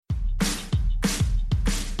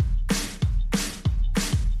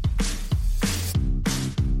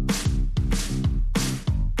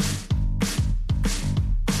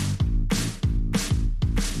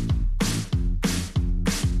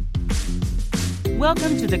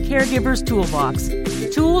Welcome to the Caregiver's Toolbox,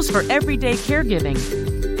 tools for everyday caregiving.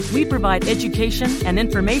 We provide education and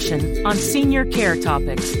information on senior care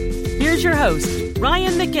topics. Here's your host,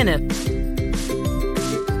 Ryan McInniff.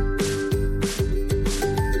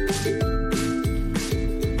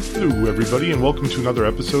 Hello, everybody, and welcome to another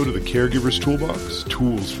episode of the Caregiver's Toolbox,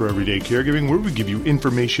 tools for everyday caregiving, where we give you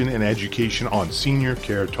information and education on senior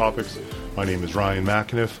care topics. My name is Ryan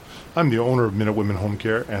McInniff. I'm the owner of Minute Women Home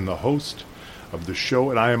Care and the host of the show,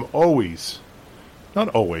 and I am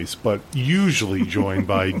usually joined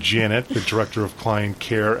by Janet, the Director of Client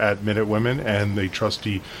Care at Minute Women, and the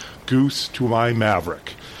trusty Goose to my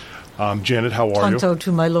Maverick. Janet, how are you? Tonto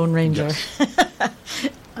to my Lone Ranger. Yes.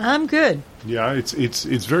 I'm good. Yeah, it's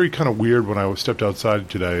very kind of weird. When I stepped outside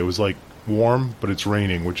today, it was like warm, but it's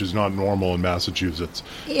raining, which is not normal in Massachusetts.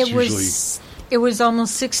 It was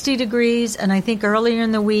almost 60 degrees, and I think earlier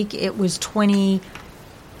in the week it was 25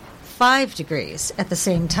 degrees at the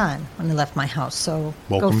same time when I left my house. So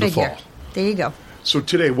welcome go figure. To fall. There you go. So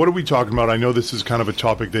today, what are we talking about? I know this is kind of a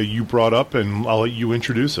topic that you brought up, and I'll let you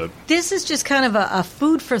introduce it. This is just kind of a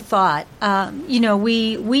food for thought.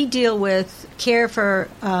 We deal with care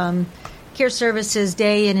services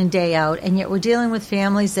day in and day out, and yet we're dealing with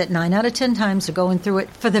families that 9 out of 10 times are going through it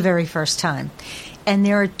for the very first time. And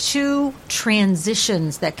there are two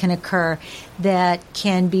transitions that can occur that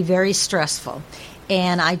can be very stressful.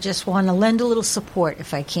 And I just want to lend a little support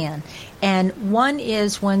if I can. And one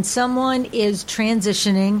is when someone is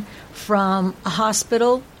transitioning from a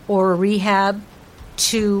hospital or a rehab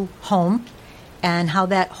to home, and how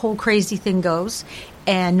that whole crazy thing goes,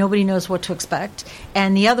 and nobody knows what to expect.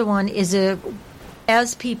 And the other one is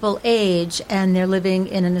as people age and they're living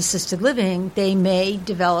in an assisted living, they may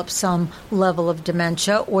develop some level of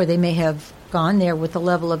dementia, or they may have gone there with a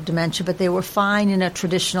level of dementia, but they were fine in a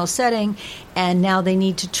traditional setting, and now they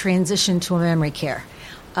need to transition to a memory care.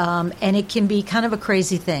 And it can be kind of a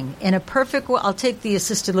crazy thing. In a perfect world, I'll take the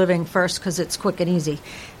assisted living first because it's quick and easy.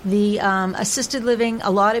 The assisted living,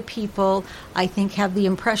 a lot of people, I think, have the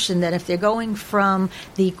impression that if they're going from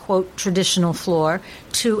the, quote, traditional floor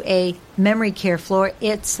to a memory care floor,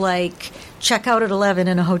 it's like check out at 11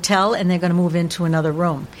 in a hotel and they're going to move into another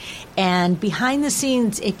room. And behind the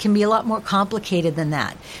scenes, it can be a lot more complicated than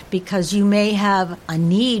that, because you may have a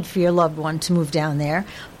need for your loved one to move down there,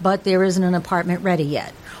 but there isn't an apartment ready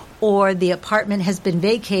yet. Or the apartment has been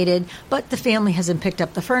vacated, but the family hasn't picked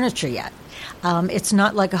up the furniture yet. It's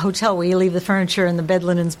not like a hotel where you leave the furniture and the bed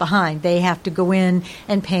linens behind. They have to go in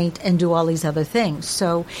and paint and do all these other things.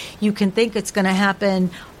 So you can think it's going to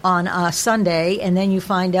happen on a Sunday, and then you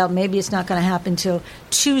find out maybe it's not going to happen till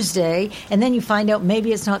Tuesday, and then you find out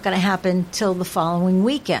maybe it's not going to happen till the following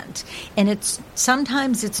weekend. And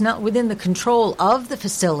sometimes it's not within the control of the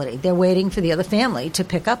facility. They're waiting for the other family to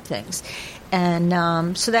pick up things.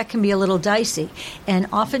 And so that can be a little dicey. And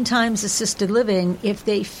oftentimes assisted living, if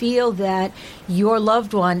they feel that your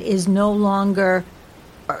loved one is no longer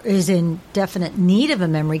is in definite need of a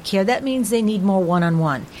memory care, that means they need more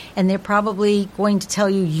one-on-one. And they're probably going to tell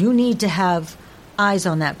you need to have eyes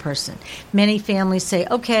on that person. Many families say,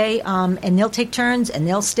 okay, and they'll take turns and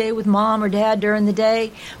they'll stay with mom or dad during the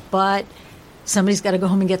day, but somebody's got to go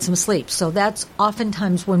home and get some sleep. So that's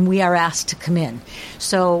oftentimes when we are asked to come in.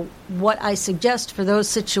 So what I suggest for those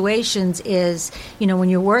situations is, when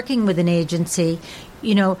you're working with an agency,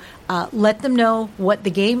 let them know what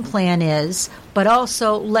the game plan is, but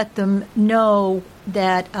also let them know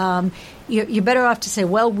that you're better off to say,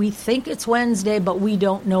 well, we think it's Wednesday, but we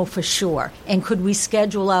don't know for sure. And could we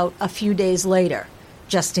schedule out a few days later,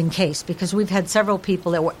 just in case? Because we've had several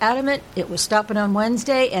people that were adamant it was stopping on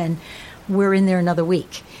Wednesday, and we're in there another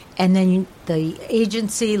week. And then the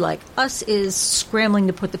agency, like us, is scrambling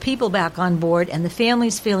to put the people back on board, and the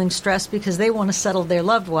family's feeling stressed because they want to settle their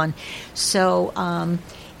loved one. So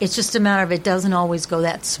it's just a matter of it doesn't always go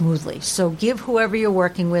that smoothly. So give whoever you're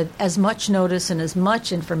working with as much notice and as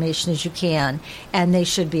much information as you can, and they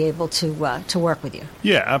should be able to work with you.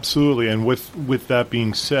 Yeah, absolutely. And with that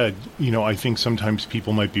being said, I think sometimes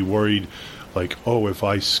people might be worried, like, oh, if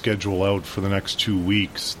I schedule out for the next 2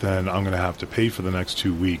 weeks, then I'm going to have to pay for the next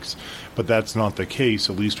 2 weeks. But that's not the case,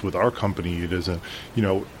 at least with our company. It isn't.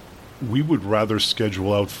 We would rather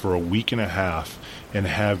schedule out for a week and a half and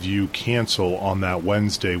have you cancel on that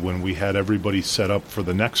Wednesday when we had everybody set up for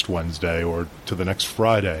the next Wednesday or to the next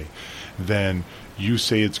Friday than you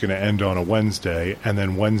say it's going to end on a Wednesday, and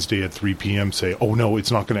then Wednesday at 3 p.m. say, oh, no,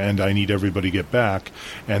 it's not going to end. I need everybody to get back.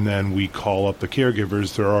 And then we call up the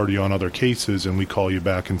caregivers. They're already on other cases, and we call you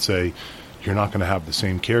back and say, you're not going to have the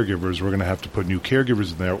same caregivers. We're going to have to put new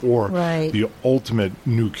caregivers in there. Or right. The ultimate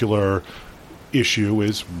nuclear issue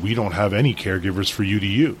is we don't have any caregivers for you to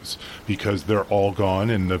use because they're all gone,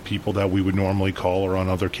 and the people that we would normally call are on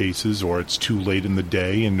other cases, or it's too late in the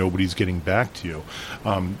day and nobody's getting back to you.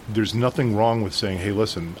 There's nothing wrong with saying, hey,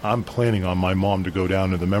 listen, I'm planning on my mom to go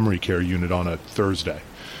down to the memory care unit on a Thursday.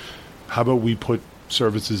 How about we put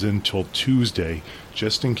services until Tuesday,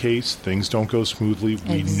 just in case things don't go smoothly.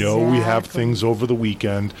 We know we have things over the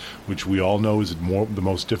weekend, which we all know is the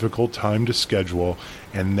most difficult time to schedule,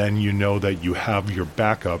 and then you know that you have your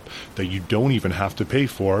backup that you don't even have to pay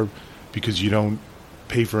for because you don't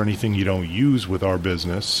pay for anything you don't use with our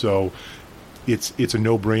business. So it's a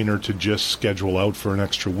no-brainer to just schedule out for an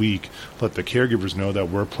extra week. Let the caregivers know that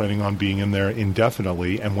we're planning on being in there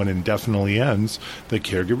indefinitely, and when indefinitely ends, the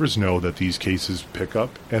caregivers know that these cases pick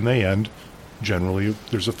up and they end. Generally,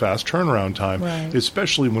 there's a fast turnaround time, right,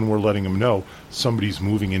 especially when we're letting them know somebody's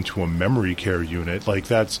moving into a memory care unit. Like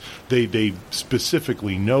they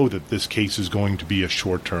specifically know that this case is going to be a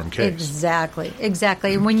short-term case.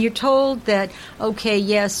 Exactly. And when you're told that, okay,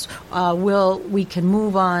 yes, we can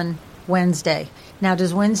move on Wednesday. Now,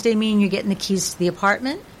 does Wednesday mean you're getting the keys to the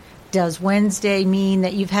apartment? Does Wednesday mean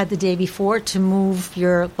that you've had the day before to move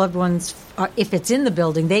your loved ones? If it's in the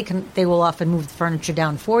building, they will often move the furniture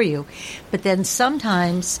down for you. But then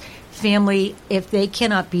sometimes family, if they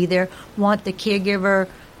cannot be there, want the caregiver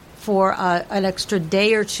for an extra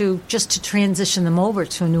day or two just to transition them over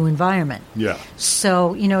to a new environment. Yeah.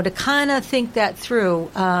 So, to kind of think that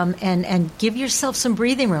through and give yourself some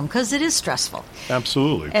breathing room, because it is stressful.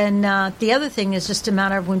 Absolutely. And the other thing is just a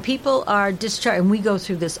matter of when people are discharged, and we go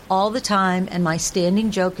through this all the time, and my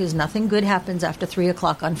standing joke is nothing good happens after 3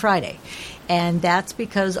 o'clock on Friday. And that's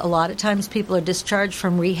because a lot of times people are discharged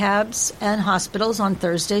from rehabs and hospitals on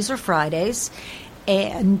Thursdays or Fridays,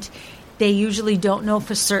 and they usually don't know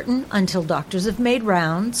for certain until doctors have made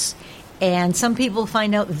rounds, and some people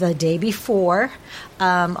find out the day before.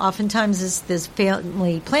 Oftentimes there's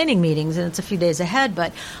family planning meetings, and it's a few days ahead,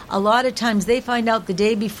 but a lot of times they find out the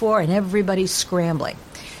day before, and everybody's scrambling.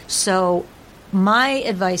 So my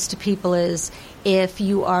advice to people is, if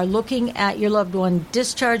you are looking at your loved one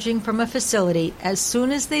discharging from a facility, as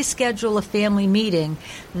soon as they schedule a family meeting,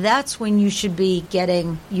 that's when you should be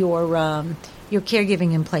getting your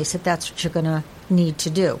caregiving in place, if that's what you're going to need to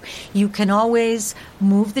do. You can always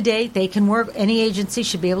move the date. They can work, any agency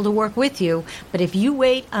should be able to work with you. But if you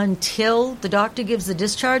wait until the doctor gives the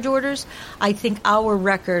discharge orders, I think our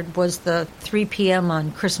record was the 3 p.m.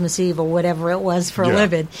 on Christmas Eve or whatever it was for a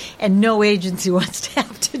living, and no agency wants to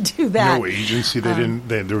have to do that. No agency,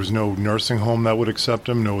 there was no nursing home that would accept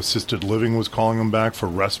them. No assisted living was calling them back for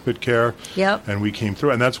respite care. Yep. And we came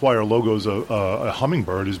through, and that's why our logo is a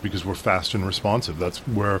hummingbird, is because we're fast and responsive. That's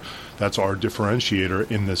our differentiator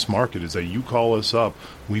in this market, is that you call us up,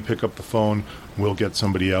 we pick up the phone, we'll get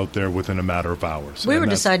somebody out there within a matter of hours. We were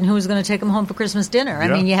deciding who was going to take them home for Christmas dinner. I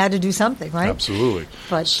mean, you had to do something, right? Absolutely.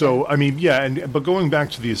 But going back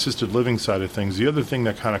to the assisted living side of things, the other thing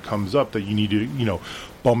that kind of comes up that you need to,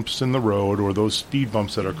 bumps in the road or those speed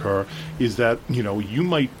bumps that occur, is that, you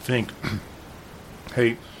might think,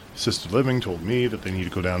 hey, assisted living told me that they need to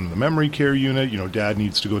go down to the memory care unit. Dad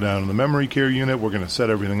needs to go down to the memory care unit. We're going to set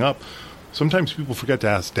everything up. Sometimes people forget to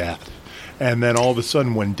ask Dad. And then all of a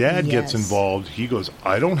sudden when Dad gets involved, he goes,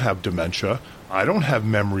 I don't have dementia. I don't have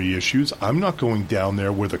memory issues. I'm not going down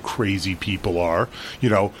there where the crazy people are.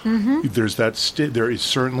 There's there is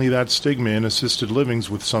certainly that stigma in assisted livings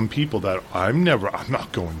with some people that I'm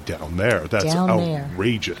not going down there. That's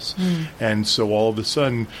outrageous. And so all of a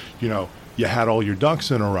sudden, you had all your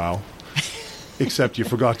ducks in a row, except you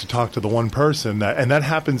forgot to talk to the one person and that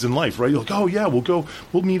happens in life, right? You're like, oh yeah,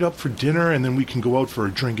 we'll meet up for dinner, and then we can go out for a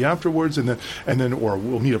drink afterwards, or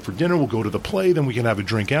we'll meet up for dinner, we'll go to the play, then we can have a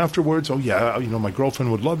drink afterwards. Oh yeah, my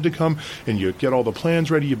girlfriend would love to come, and you get all the plans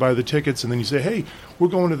ready, you buy the tickets, and then you say, hey, we're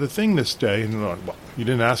going to the thing this day, and well, you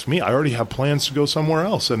didn't ask me, I already have plans to go somewhere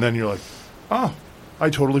else, and then you're like, oh, I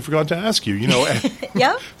totally forgot to ask you,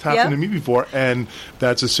 It's happened to me before, and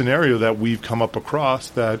that's a scenario that we've come up across,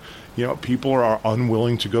 that people are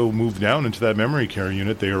unwilling to go move down into that memory care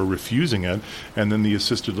unit. They are refusing it. And then the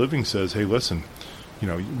assisted living says, hey, listen,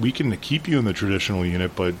 we can keep you in the traditional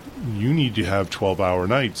unit, but you need to have 12-hour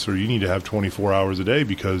nights, or you need to have 24 hours a day,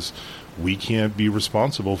 because we can't be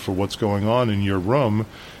responsible for what's going on in your room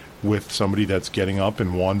with somebody that's getting up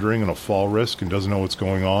and wandering and a fall risk and doesn't know what's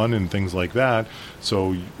going on and things like that.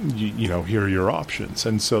 So, here are your options.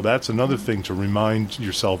 And so that's another thing to remind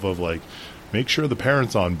yourself of, like, make sure the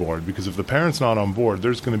parent's on board, because if the parent's not on board,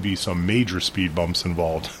 there's going to be some major speed bumps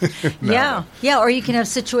involved. Yeah, or you can have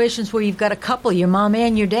situations where you've got a couple, your mom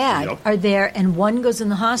and your dad are there, and one goes in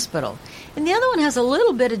the hospital. And the other one has a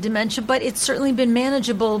little bit of dementia, but it's certainly been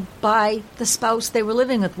manageable by the spouse they were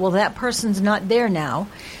living with. Well, that person's not there now,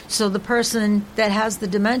 so the person that has the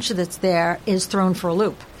dementia that's there is thrown for a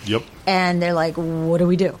loop. Yep. And they're like, what do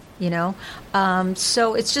we do?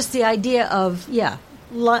 So it's just the idea of,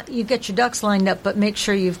 you get your ducks lined up, but make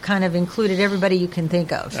sure you've kind of included everybody you can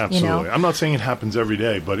think of. Absolutely. I'm not saying it happens every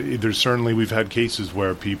day, but there's certainly, we've had cases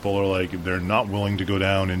where people are like, they're not willing to go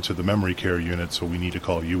down into the memory care unit, so we need to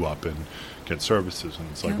call you up and get services. And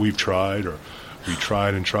it's like, we tried,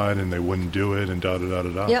 and they wouldn't do it, and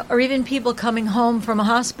da-da-da-da-da. Yeah, or even people coming home from a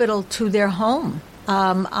hospital to their home.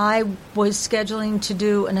 I was scheduling to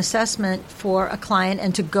do an assessment for a client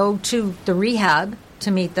and to go to the rehab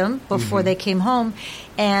to meet them before they came home,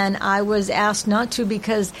 and I was asked not to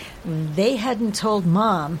because they hadn't told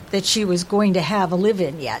Mom that she was going to have a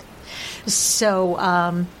live-in yet.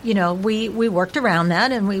 So, we worked around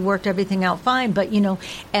that, and we worked everything out fine, but,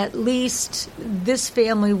 at least this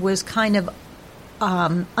family was kind of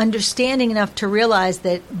understanding enough to realize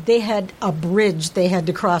that they had a bridge they had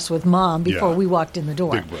to cross with Mom before we walked in the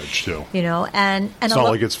door. Big bridge, too. And it's not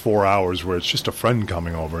like it's 4 hours where it's just a friend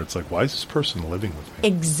coming over. It's like, why is this person living with me?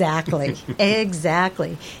 Exactly.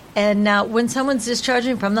 Exactly. And when someone's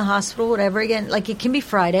discharging from the hospital, whatever, again, like it can be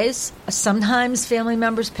Fridays. Sometimes family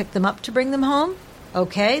members pick them up to bring them home.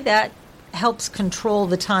 Okay, that helps control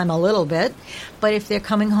the time a little bit. But if they're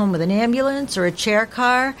coming home with an ambulance or a chair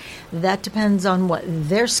car, that depends on what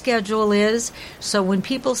their schedule is. So when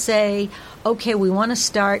people say, okay, we want to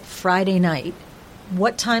start Friday night,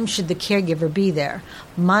 what time should the caregiver be there?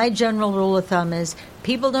 My general rule of thumb is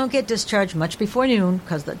people don't get discharged much before noon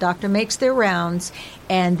because the doctor makes their rounds,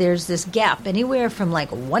 and there's this gap anywhere from like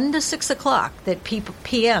 1 to 6 o'clock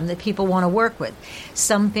p.m. that people want to work with.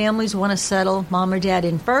 Some families want to settle Mom or Dad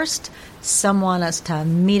in first. Some want us to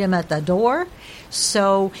meet them at the door.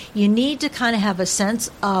 So you need to kind of have a sense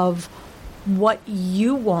of what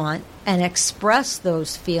you want and express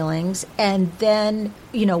those feelings, and then,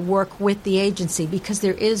 work with the agency, because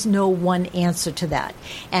there is no one answer to that.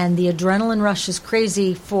 And the adrenaline rush is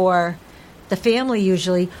crazy for the family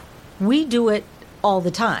usually. We do it all the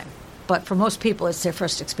time, but for most people it's their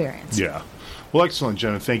first experience. Yeah. Well, excellent,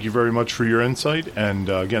 Jenna. Thank you very much for your insight. And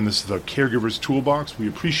again, this is the Caregiver's Toolbox. We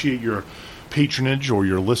appreciate your patronage or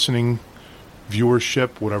your listening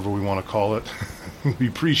viewership, whatever we want to call it. We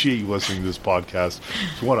appreciate you listening to this podcast.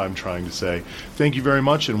 It's what I'm trying to say. Thank you very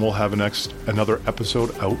much, and we'll have another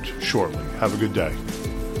episode out shortly. Have a good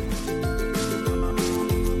day.